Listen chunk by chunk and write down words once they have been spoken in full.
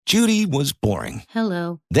Judy was boring.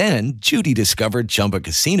 Hello. Then Judy discovered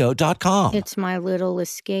ChumbaCasino.com. It's my little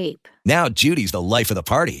escape. Now Judy's the life of the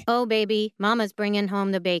party. Oh, baby, mama's bringing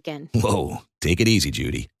home the bacon. Whoa, take it easy,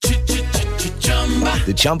 Judy.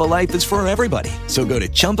 The Chumba life is for everybody. So go to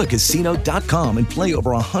ChumbaCasino.com and play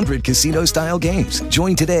over 100 casino-style games.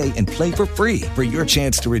 Join today and play for free for your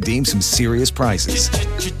chance to redeem some serious prizes.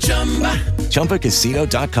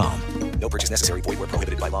 ChumbaCasino.com. No purchase necessary. Void where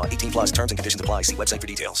prohibited by law. 18 plus terms and conditions apply. See website for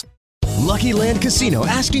details. Lucky Land Casino,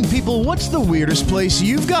 asking people, what's the weirdest place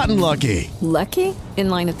you've gotten lucky? Lucky? In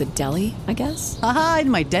line at the deli, I guess? Aha,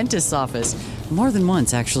 in my dentist's office. More than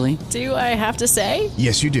once, actually. Do I have to say?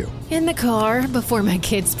 Yes, you do. In the car before my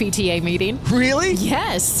kids' PTA meeting. Really?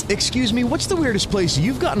 Yes. Excuse me, what's the weirdest place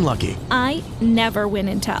you've gotten lucky? I never win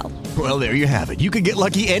and tell. Well, there you have it. You can get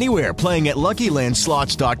lucky anywhere, playing at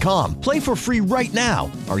LuckyLandSlots.com. Play for free right now.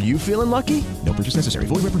 Are you feeling lucky? No purchase necessary.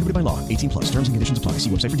 Void where prohibited by law. 18 plus. Terms and conditions apply. See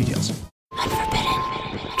website for details.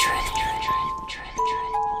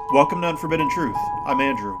 Welcome to Unforbidden Truth. I'm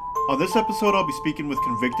Andrew. On this episode, I'll be speaking with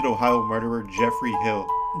convicted Ohio murderer Jeffrey Hill.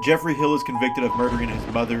 Jeffrey Hill is convicted of murdering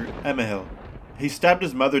his mother, Emma Hill. He stabbed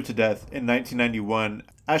his mother to death in 1991.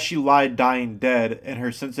 As she lied dying dead in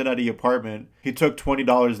her Cincinnati apartment, he took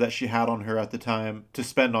 $20 that she had on her at the time to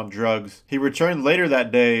spend on drugs. He returned later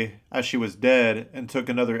that day as she was dead and took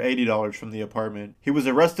another $80 from the apartment. He was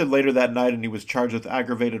arrested later that night and he was charged with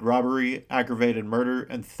aggravated robbery, aggravated murder,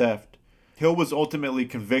 and theft. Hill was ultimately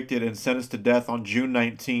convicted and sentenced to death on June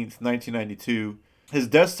 19, 1992. His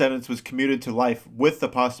death sentence was commuted to life with the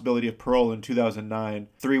possibility of parole in 2009,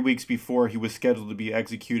 3 weeks before he was scheduled to be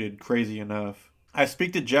executed, crazy enough. I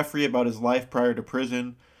speak to Jeffrey about his life prior to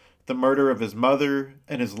prison, the murder of his mother,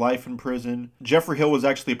 and his life in prison. Jeffrey Hill was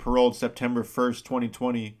actually paroled September 1st,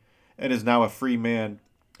 2020, and is now a free man.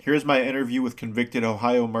 Here's my interview with convicted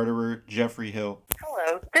Ohio murderer Jeffrey Hill.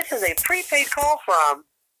 Hello, this is a prepaid call from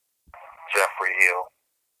Jeffrey Hill,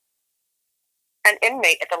 an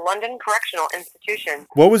inmate at the London Correctional Institution.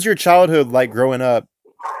 What was your childhood like growing up?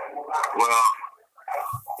 Well,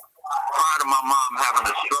 prior to my mom having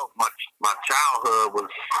a stroke, my childhood was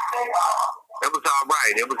all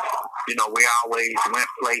right. It was, we always went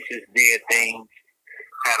places, did things,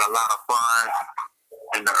 had a lot of fun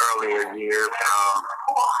in the earlier years.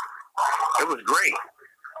 It was great.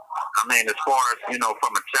 I mean, as far as,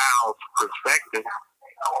 from a child's perspective,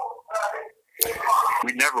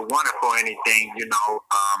 we never wanted for anything, like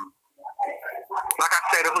I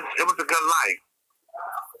said, it was a good life.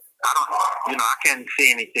 I can't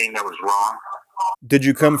see anything that was wrong. Did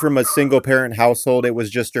you come from a single parent household? It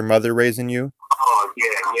was just your mother raising you? Oh, yeah.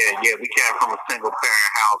 We came from a single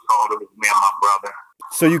parent household. It was me and my brother.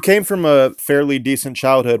 So you came from a fairly decent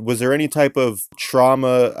childhood. Was there any type of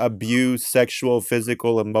trauma, abuse, sexual,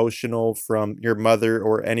 physical, emotional from your mother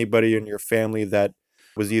or anybody in your family that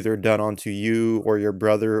was either done onto you or your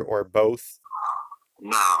brother or both?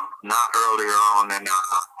 No, not earlier on in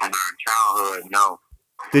our childhood, no.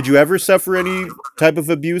 Did you ever suffer any type of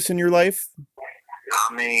abuse in your life?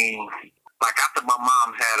 I mean, like after my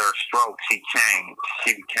mom had her stroke, she changed.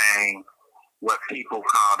 She became what people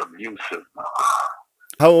called abusive.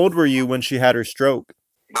 How old were you when she had her stroke?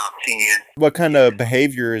 About 10. What kind of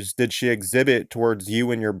behaviors did she exhibit towards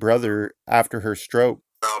you and your brother after her stroke?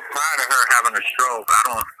 Prior to her having a stroke,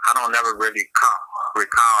 I don't ever really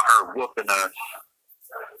recall her whooping us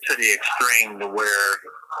to the extreme to where,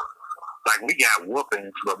 like, we got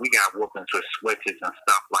whoopings, but we got whoopings with switches and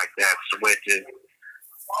stuff like that. Switches.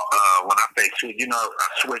 When I say switch, a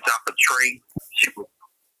switch off a tree, she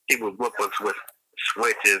would whoop us with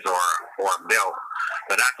switches or a belt.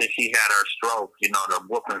 But after she had her stroke, the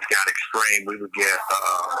whoopings got extreme. We would get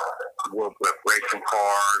whooped with racing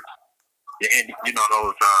cars.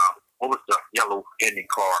 Those, what was the yellow Indy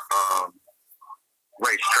car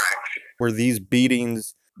racetracks? Were these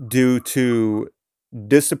beatings due to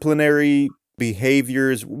disciplinary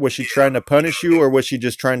behaviors? Was she trying to punish you, or was she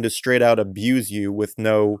just trying to straight out abuse you with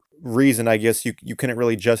no reason? I guess you couldn't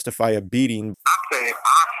really justify a beating. I said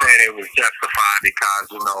it was justified because,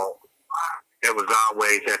 it was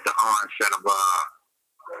always at the onset of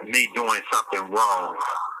me doing something wrong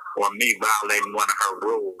or me violating one of her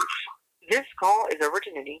rules. This call is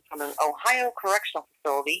originating from an Ohio correctional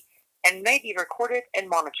facility and may be recorded and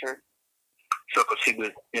monitored. So she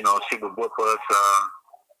would whip us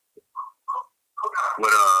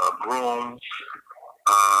with brooms,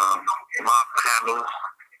 mop handles.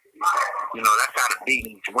 That's how the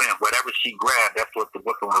beatings went. Whatever she grabbed, that's what the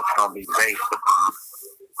whipping was going to be based upon.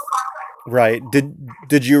 Right.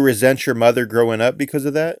 Did you resent your mother growing up because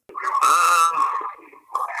of that?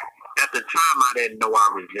 At the time, I didn't know I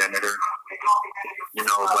resented her.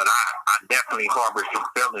 But definitely harbored some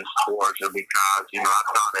feelings towards her because, you know, I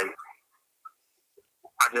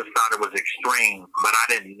just thought it was extreme, but I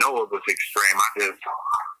didn't know it was extreme. I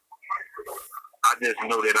just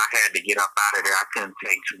knew that I had to get up out of there. I couldn't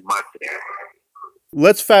take too much of that.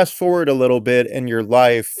 Let's fast forward a little bit in your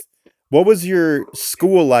life. What was your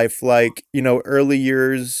school life like, you know, early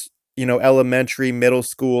years, you know, elementary, middle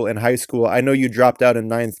school, and high school? I know you dropped out in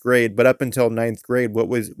ninth grade, but up until ninth grade, what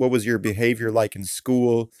was your behavior like in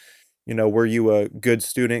school? You know, were you a good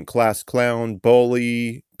student, class clown,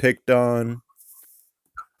 bully, picked on?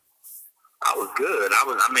 I was good. I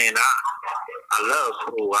love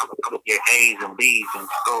school. I would get A's and B's in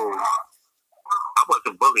school. I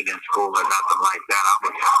wasn't bullied in school or nothing like that. I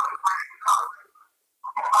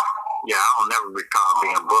don't never recall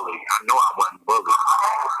being bullied. I know I wasn't bullied. I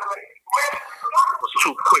was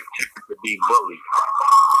too quick to be bullied.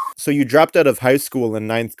 So you dropped out of high school in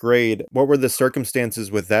ninth grade. What were the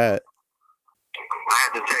circumstances with that? I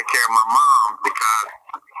had to take care of my mom because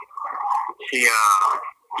she,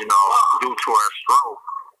 you know, due to her stroke,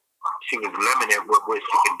 she was limited with what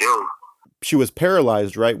she could do. She was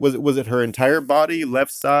paralyzed, right? Was it her entire body,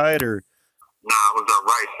 left side, or? No, it was her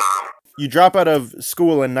right side. You drop out of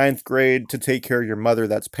school in ninth grade to take care of your mother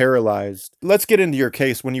that's paralyzed. Let's get into your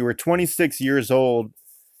case. When you were 26 years old,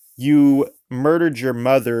 you murdered your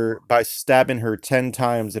mother by stabbing her 10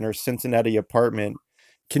 times in her Cincinnati apartment.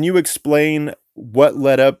 Can you explain what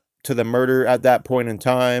led up to the murder at that point in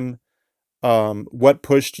time? What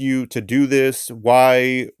pushed you to do this?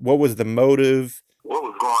 Why? What was the motive? What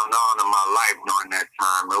was going on in my life during that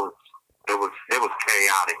time? It was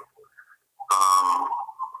chaotic.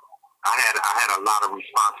 I had a lot of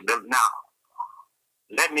responsibility. Now,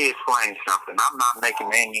 let me explain something. I'm not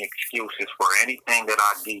making any excuses for anything that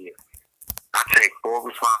I did. I take full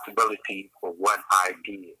responsibility for what I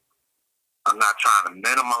did. I'm not trying to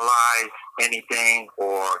minimize anything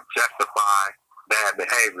or justify bad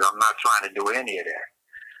behavior. I'm not trying to do any of that.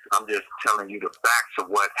 I'm just telling you the facts of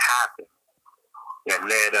what happened that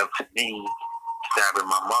led up to me stabbing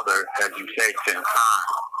my mother, as you say, 10 times.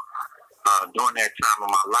 During that time of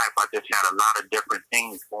my life, I just had a lot of different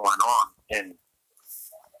things going on. And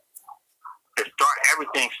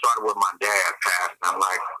everything started with my dad passing,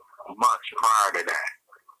 like months prior to that.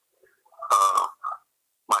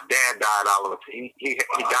 My dad died he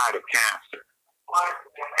died of cancer.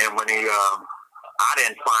 And when I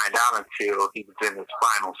didn't find out until he was in his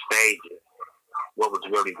final stages what was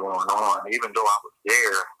really going on. Even though I was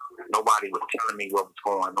there, nobody was telling me what was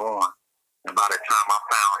going on. And by the time I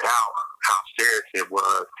found out how serious it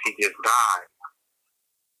was, he just died.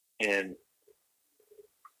 And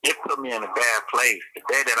it put me in a bad place. The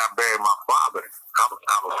day that I buried my father, I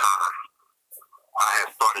was high. I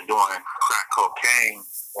had started doing crack cocaine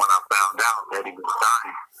when I found out that he was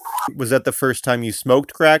dying. Was that the first time you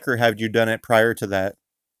smoked crack, or had you done it prior to that?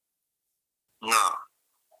 No.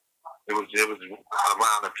 It was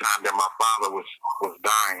around the time that my father was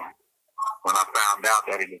dying. When I found out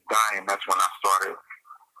that he was dying, that's when I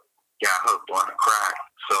got hooked on the crack.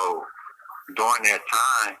 So during that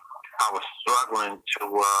time, I was struggling to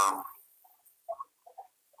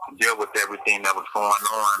deal with everything that was going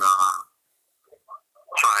on,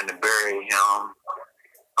 trying to bury him,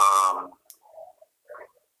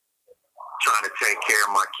 trying to take care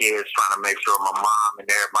of my kids, trying to make sure my mom and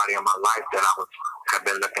everybody in my life that I had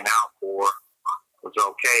been looking out for was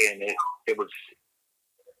okay. And it was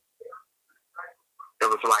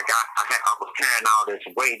like I was carrying all this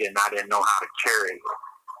weight and I didn't know how to carry it.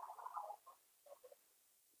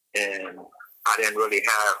 And I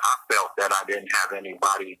felt that I didn't have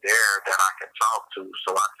anybody there that I could talk to,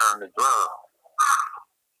 so I turned to drugs.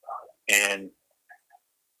 And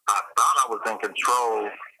I thought I was in control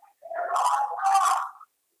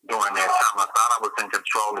during that time. I thought I was in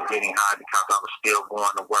control of getting high because I was still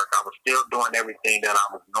going to work. I was still doing everything that I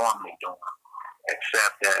was normally doing,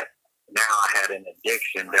 except that now I had an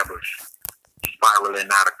addiction that was spiraling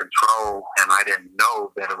out of control, and I didn't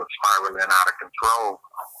know that it was spiraling out of control.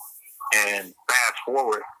 And fast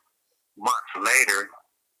forward months later,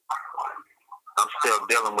 I'm still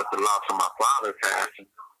dealing with the loss of my father passing.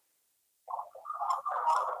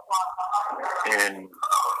 And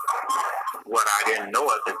what I didn't know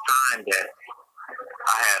at the time, that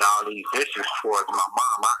I had all these issues towards my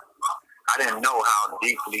mom. I didn't know how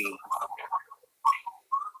deeply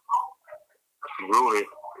rooted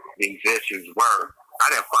these issues were. I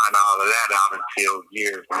didn't find all of that out until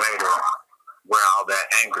years later, where all that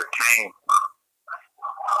anger came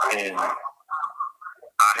from. And I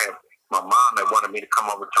had my mom that wanted me to come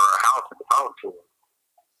over to her house and talk to her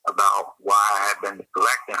about why I had been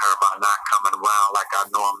neglecting her by not coming around like I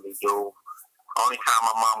normally do, Only time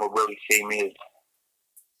my mom would really see me is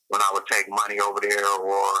when I would take money over there,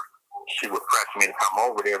 or she would press me to come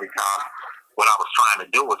over there because what I was trying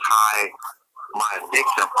to do was hide my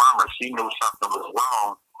addiction from her. She knew something was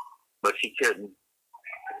wrong, but she couldn't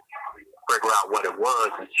figure out what it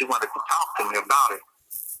was, and she wanted to talk to me about it.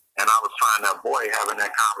 And I was trying to avoid having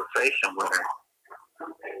that conversation with her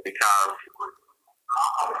because,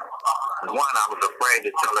 one, I was afraid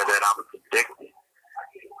to tell her that I was addicted,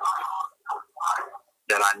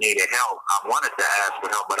 that I needed help. I wanted to ask for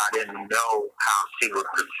help, but I didn't know how she would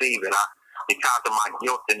perceive it. Because of my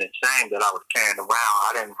guilt and the shame that I was carrying around,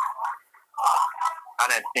 I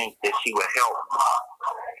didn't think that she would help me.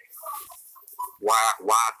 Why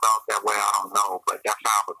I thought that way, I don't know, but that's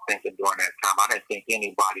how I was thinking during that time. I didn't think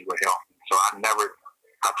anybody would help me, so I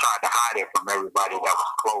tried to hide it from everybody that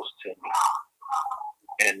was close to me.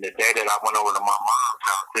 And the day that I went over to my mom's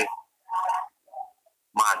house,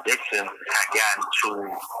 my addiction had gotten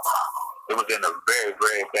it was in a very,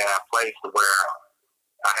 very bad place to where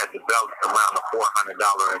I had developed around a $400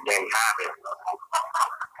 a day habit.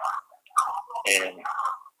 And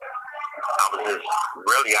I was just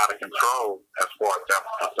really out of control as far as that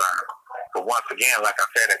was concerned. But once again, like I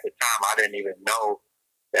said at the time, I didn't even know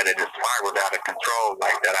that it had spiraled out of control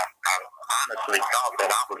like that. I honestly thought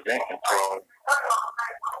that I was in control.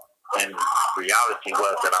 And reality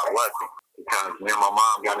was that I wasn't. Because me and my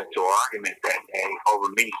mom got into an argument that day over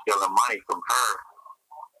me stealing money from her.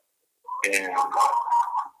 And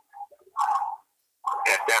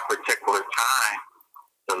at that particular time,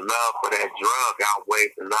 the love for that drug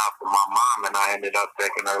outweighed the love for my mom, and I ended up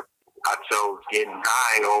taking her. I chose getting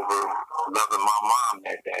high over loving my mom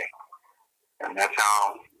that day. And that's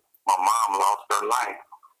how my mom lost her life.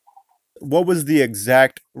 What was the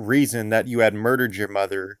exact reason that you had murdered your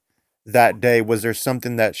mother that day? Was there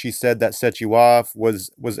something that she said that set you off?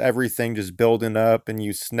 Was everything just building up and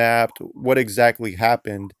you snapped? What exactly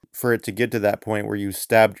happened for it to get to that point where you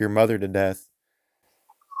stabbed your mother to death?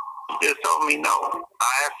 She just told me no.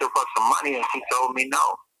 I asked her for some money and she told me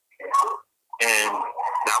no. And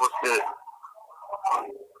that was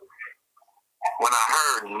when I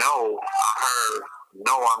heard no,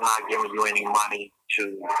 I'm not giving you any money to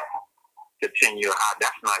continue high.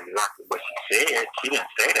 That's not exactly what she said. She didn't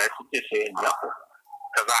say that. She just said no.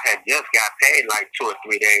 Because I had just got paid like 2 or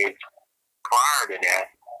 3 days prior to that,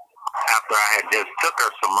 after I had just took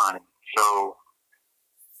her some money. So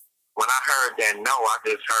when I heard that no, I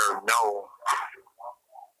just heard no.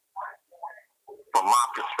 From my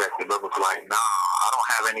perspective, it was like, nah, I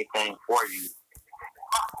don't have anything for you.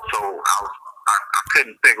 So I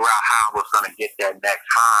couldn't figure out how I was going to get that next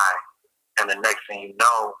high. And the next thing you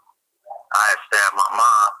know, I had stabbed my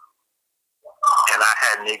mom. And I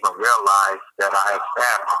hadn't even realized that I had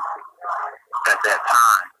stabbed her at that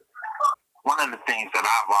time. One of the things that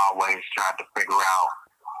I've always tried to figure out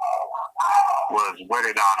was where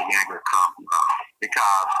did all the anger come from?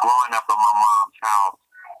 Because growing up in my mom's house,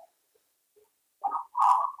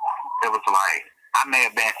 it was like I may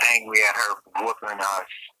have been angry at her for whooping us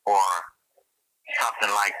or something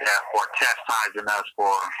like that, or chastising us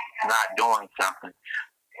for not doing something.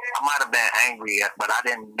 I might have been angry, but I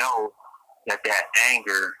didn't know that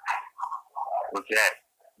anger was that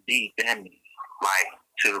deep in me, like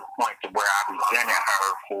to the point to where I resented her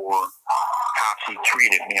for how she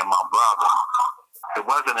treated me and my brother. It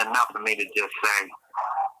wasn't enough for me to just say,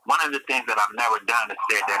 one of the things that I've never done is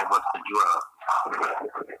said that it was the drug.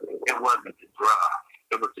 It wasn't the drug.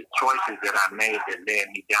 It was the choices that I made that led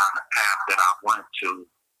me down the path that I went to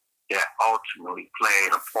that ultimately played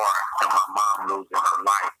a part in my mom losing her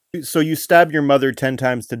life. So you stabbed your mother 10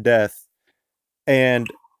 times to death. And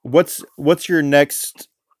what's your next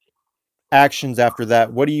actions after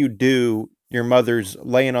that? What do you do? Your mother's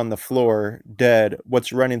laying on the floor, dead.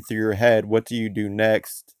 What's running through your head? What do you do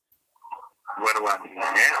next? What do I do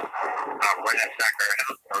now? I ransack her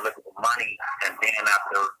house and look at the money, and then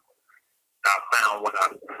after I found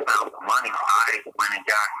the money, I went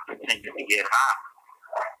and continued to get high.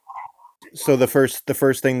 So the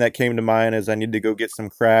first thing that came to mind is I need to go get some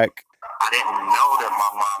crack. I didn't know that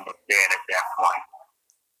my mom was dead at that point.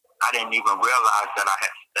 I didn't even realize that I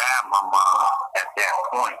had stabbed my mom at that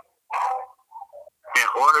point. In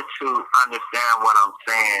order to understand what I'm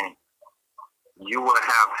saying, you would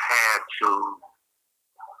have had to,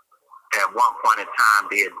 at one point in time,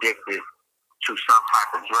 be addicted to some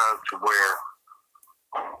type of drug to where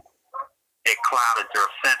it clouded your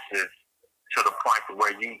senses to the point to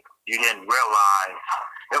where you didn't realize.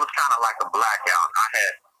 It was kind of like a blackout. I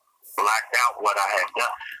had blacked out what I had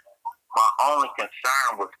done. My only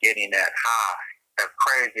concern was getting that high. As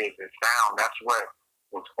crazy as it sounds, that's what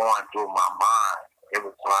was going through my mind.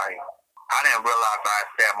 like, I didn't realize I had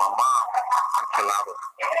stabbed my mom until it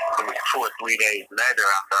was 2 or 3 days later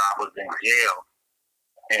after I was in jail.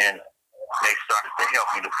 And they started to help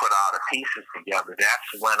me to put all the pieces together. That's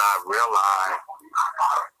when I realized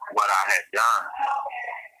what I had done.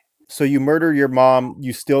 So you murder your mom,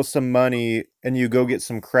 you steal some money, and you go get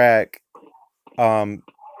some crack. And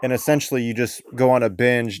essentially you just go on a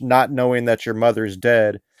binge, not knowing that your mother's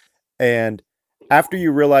dead. And after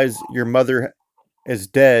you realize your mother is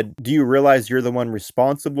dead, do you realize you're the one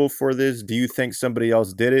responsible for this? Do you think somebody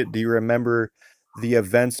else did it? Do you remember the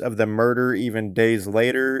events of the murder even days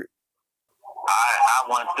later? I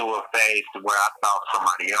went through a phase to where I thought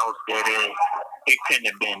somebody else did it. It couldn't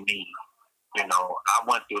have been me. You know, I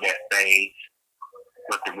went through that phase,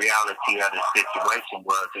 but the reality of the situation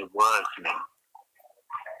was it was me.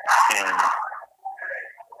 And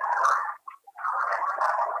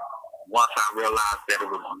once I realized that it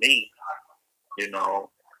was me, you know,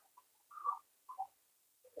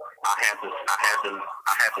 I had to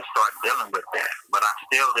start dealing with that. But I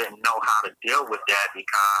still didn't know how to deal with that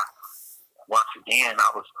because once again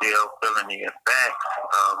I was still feeling the effects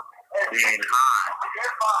of being high.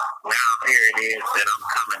 Now here it is that I'm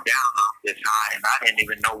coming down off this high, and I didn't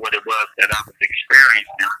even know what it was that I was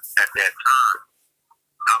experiencing at that time.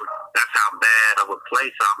 That's how bad of a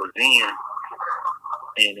place I was in,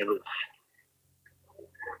 and it was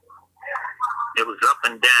up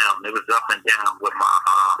and down. It was up and down with my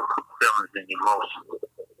feelings and emotions.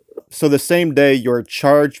 So the same day you're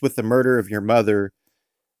charged with the murder of your mother,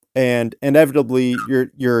 and inevitably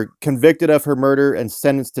you're convicted of her murder and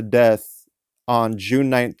sentenced to death on June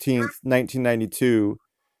 19th, 1992.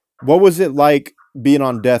 What was it like being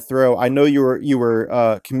on death row? I know you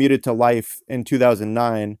were commuted to life in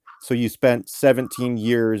 2009, so you spent 17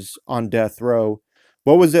 years on death row.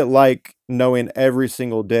 What was it like knowing every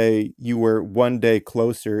single day you were one day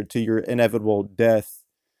closer to your inevitable death,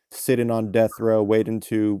 sitting on death row, waiting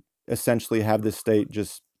to essentially have the state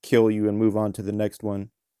just kill you and move on to the next one?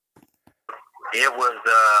 It was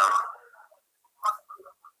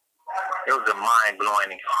a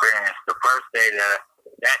mind-blowing experience. The first day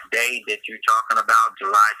that day that you're talking about,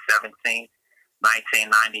 July 17th,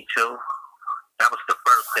 1992, that was the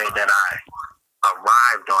first day that I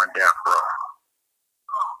arrived on death row.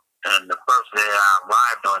 And the first day I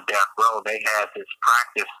arrived on death row, they had this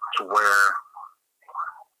practice to where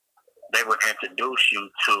they would introduce you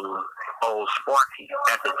to Old Sparky.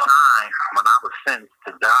 At the time, when I was sentenced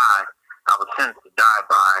to die, I was sentenced to die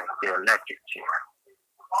by the electric chair.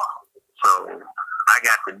 So I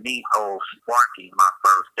got to meet Old Sparky my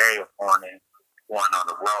first day of going on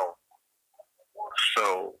the road.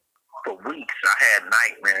 So for weeks I had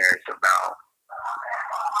nightmares about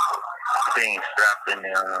being strapped in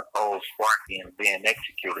the Old Sparky and being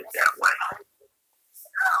executed that way.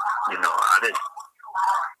 You know,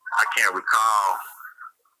 I can't recall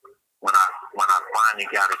when I finally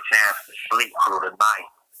got a chance to sleep through the night.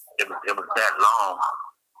 It was that long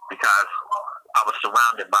because I was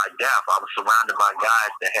surrounded by death. I was surrounded by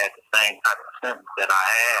guys that had the same type of sentence that I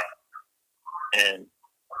had. And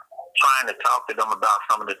trying to talk to them about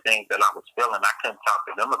some of the things that I was feeling, I couldn't talk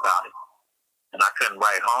to them about it. And I couldn't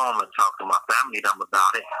write home and talk to my family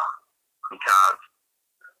about it because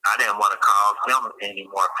I didn't want to cause them any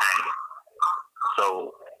more pain.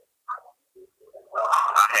 So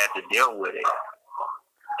I had to deal with it.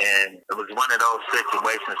 And it was one of those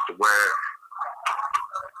situations to where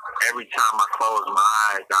every time I closed my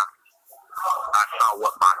eyes, I saw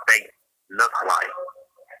what my fate looked like.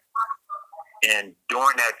 And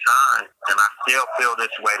during that time, and I still feel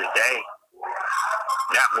this way today,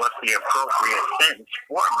 that was the appropriate sentence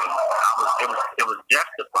for me. It was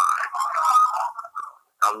justified.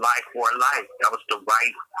 A life for a life. That was the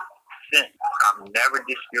right sentence. I've never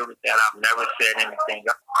disputed that. I've never said anything.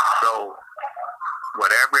 So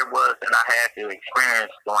whatever it was that I had to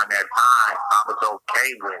experience during that time, I was okay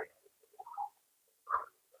with it.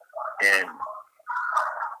 And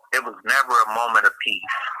it was never a moment of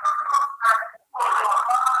peace.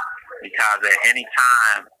 Because at any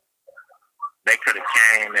time, they could have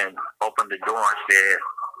came and opened the door and said,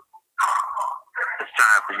 it's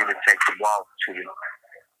time for you to take the walk to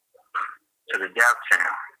the death chamber.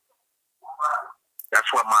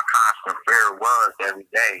 That's what my constant fear was every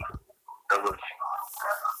day. It was,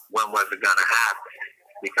 when was it going to happen?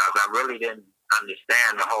 Because I really didn't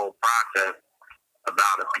understand the whole process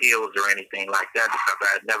about appeals or anything like that because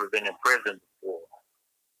I had never been in prison before.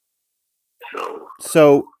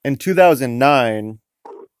 So in 2009,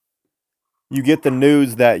 you get the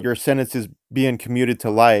news that your sentence is being commuted to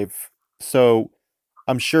life. So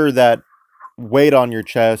I'm sure that weight on your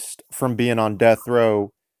chest from being on death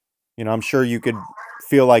row I'm sure you could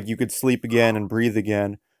feel like you could sleep again and breathe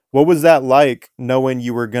again. What was that like, knowing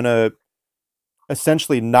you were going to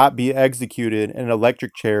essentially not be executed in an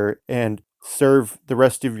electric chair and serve the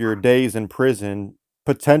rest of your days in prison,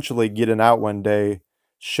 potentially getting out one day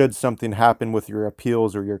should something happen with your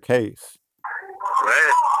appeals or your case?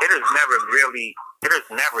 Well, it has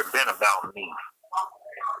never been about me.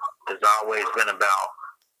 It's always been about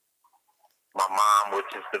my mom,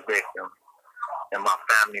 which is the victim, and my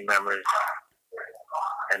family members,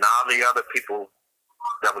 and all the other people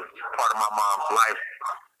that was part of my mom's life,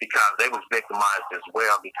 because they was victimized as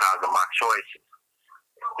well because of my choices.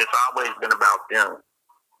 It's always been about them.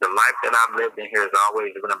 The life that I've lived in here has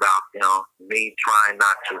always been about them, me trying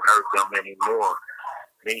not to hurt them anymore,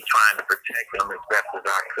 me trying to protect them as best as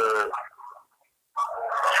I could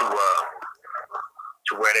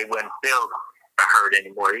to where they wouldn't feel hurt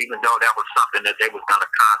anymore, even though that was something that they was going to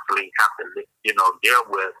constantly have to, deal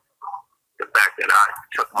with. The fact that I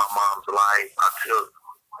took my mom's life, I took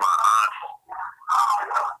my aunt's,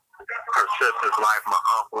 her sister's life, my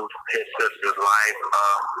uncle's, his sister's life,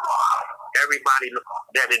 everybody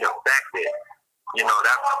that it affected,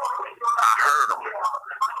 I heard them.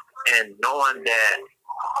 And knowing that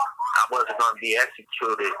I wasn't going to be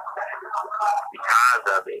executed because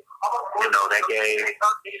of it, that gave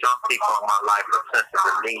some people in my life a sense of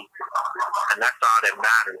relief. And that's all that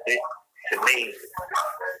matters. To me,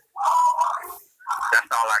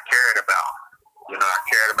 that's all I cared about. I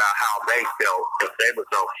cared about how they felt, if they was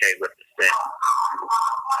okay with the sentence,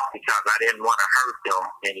 because I didn't want to hurt them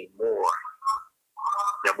any more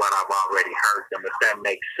than what I've already hurt them, if that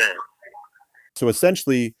makes sense. So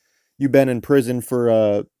essentially, you've been in prison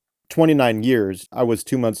for 29 years. I was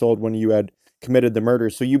 2 months old when you had committed the murder.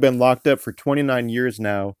 So you've been locked up for 29 years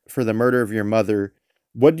now for the murder of your mother.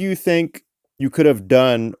 What do you think you could have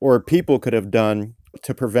done, or people could have done,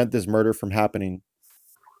 to prevent this murder from happening?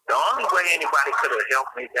 The only way anybody could have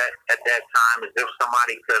helped me at that time is if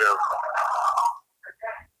somebody could have.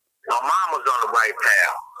 My mom was on the right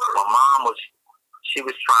path. My mom she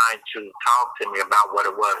was trying to talk to me about what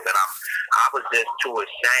it was that I was just too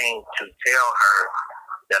ashamed to tell her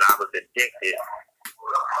that I was addicted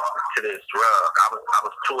to this drug. I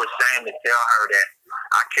was too ashamed to tell her that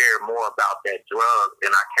I cared more about that drug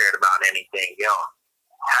than I cared about anything else.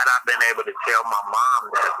 Had I been able to tell my mom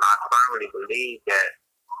that, I firmly believe that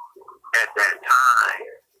at that time,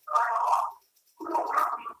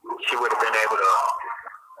 she would have been able to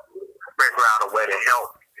figure out a way to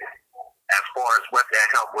help. As far as what that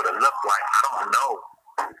help would have looked like, I don't know.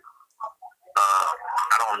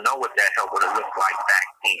 I don't know what that help would have looked like back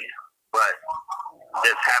then. But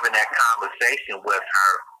just having that conversation with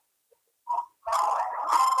her,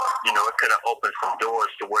 it could have opened some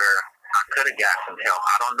doors to where I could have got some help.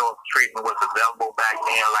 I don't know if treatment was available back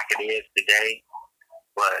then like it is today,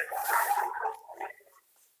 but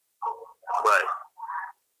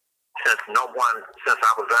since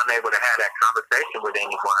I was unable to have that conversation with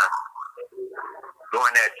anyone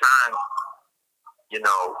during that time,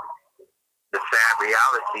 the sad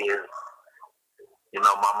reality is, my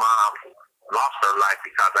mom lost her life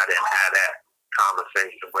because I didn't have that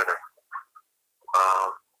conversation with her.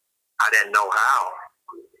 I didn't know how.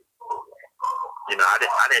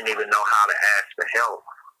 I didn't even know how to ask for help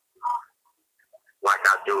like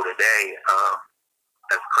I do today.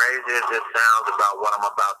 As crazy as this sounds about what I'm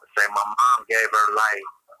about to say, my mom gave her life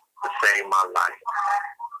to save my life.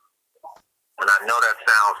 And I know that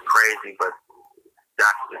sounds crazy, but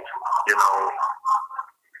that's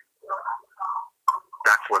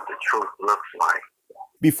that's what the truth looks like.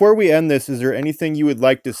 Before we end this, is there anything you would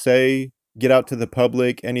like to say, get out to the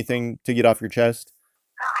public, anything to get off your chest?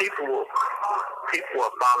 People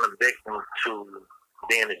are falling victim to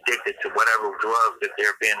being addicted to whatever drugs that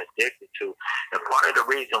they're being addicted to. And part of the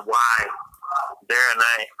reason why they're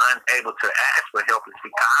unable to ask for help is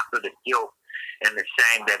because of the guilt and the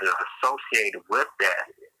shame that is associated with that.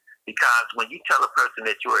 Because when you tell a person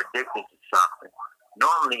that you're addicted to something,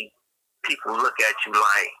 normally people look at you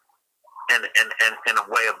like in a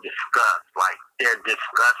way of disgust, like they're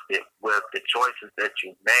disgusted with the choices that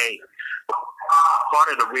you made.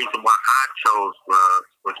 Part of the reason why I chose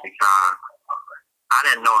drugs was because I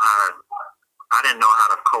didn't know how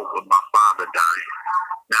to cope with my father dying.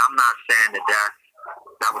 Now, I'm not saying that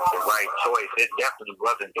was the right choice. It definitely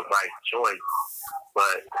wasn't the right choice,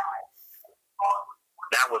 but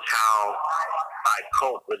that was how I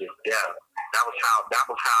coped with his death. That was how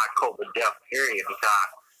I coped with death, period, because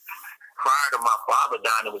prior to my father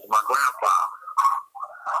dying, it was my grandfather.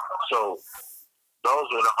 So those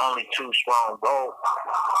were the only two strong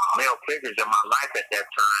male figures in my life at that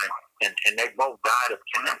time, and they both died of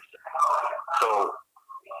cancer.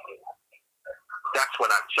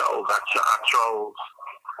 I chose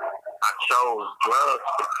drugs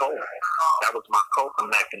to cope. That was my coping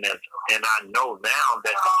mechanism. And I know now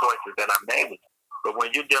that the choices that I made was. But when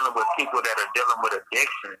you're dealing with people that are dealing with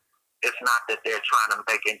addiction, it's not that they're trying to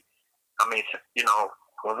make it. I mean, you know,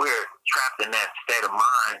 when we're trapped in that state of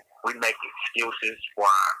mind, we make excuses for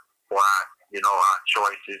our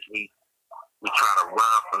choices. We try to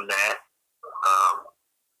run from that.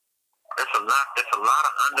 There's a lot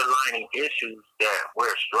of underlying issues that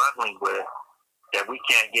we're struggling with that we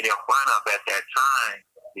can't get in front of at that time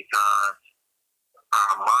because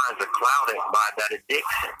our minds are clouded by that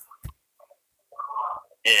addiction.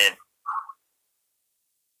 And,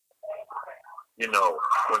 you know,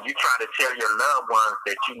 when you try to tell your loved ones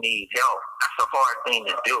that you need help, that's a hard thing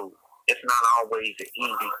to do. It's not always an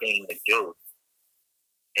easy thing to do.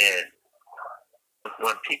 And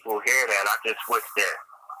when people hear that, I just wish that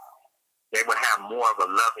they would have more of a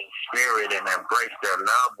loving spirit and embrace their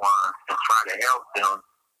loved ones and try to help them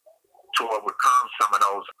to overcome some of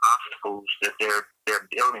those obstacles that they're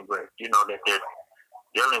dealing with, because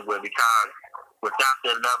without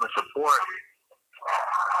their love and support,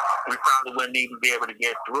 we probably wouldn't even be able to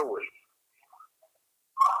get through it.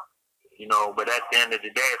 You know, but at the end of the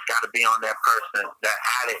day, it's got to be on that person, that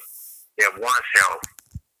addict that wants help.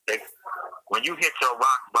 When you hit your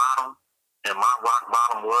rock bottom, and my rock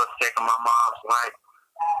bottom was taking my mom's life,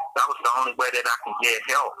 that was the only way that I can get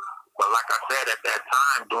help. But like I said, at that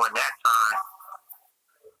time, during that time,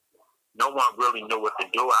 no one really knew what to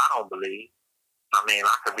do, I don't believe. I mean,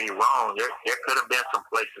 I could be wrong. There could have been some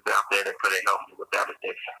places out there that could have helped me with that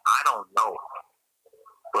addiction. I don't know.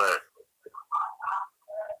 But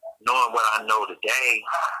knowing what I know today,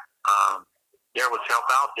 there was help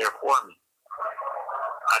out there for me.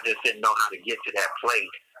 I just didn't know how to get to that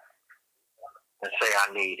place and say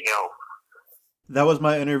I need help. That was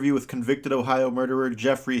my interview with convicted Ohio murderer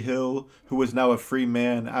Jeffrey Hill, who is now a free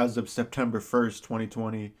man as of September 1st,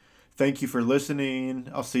 2020. Thank you for listening.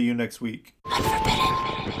 I'll see you next week.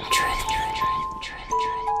 Unforbidden.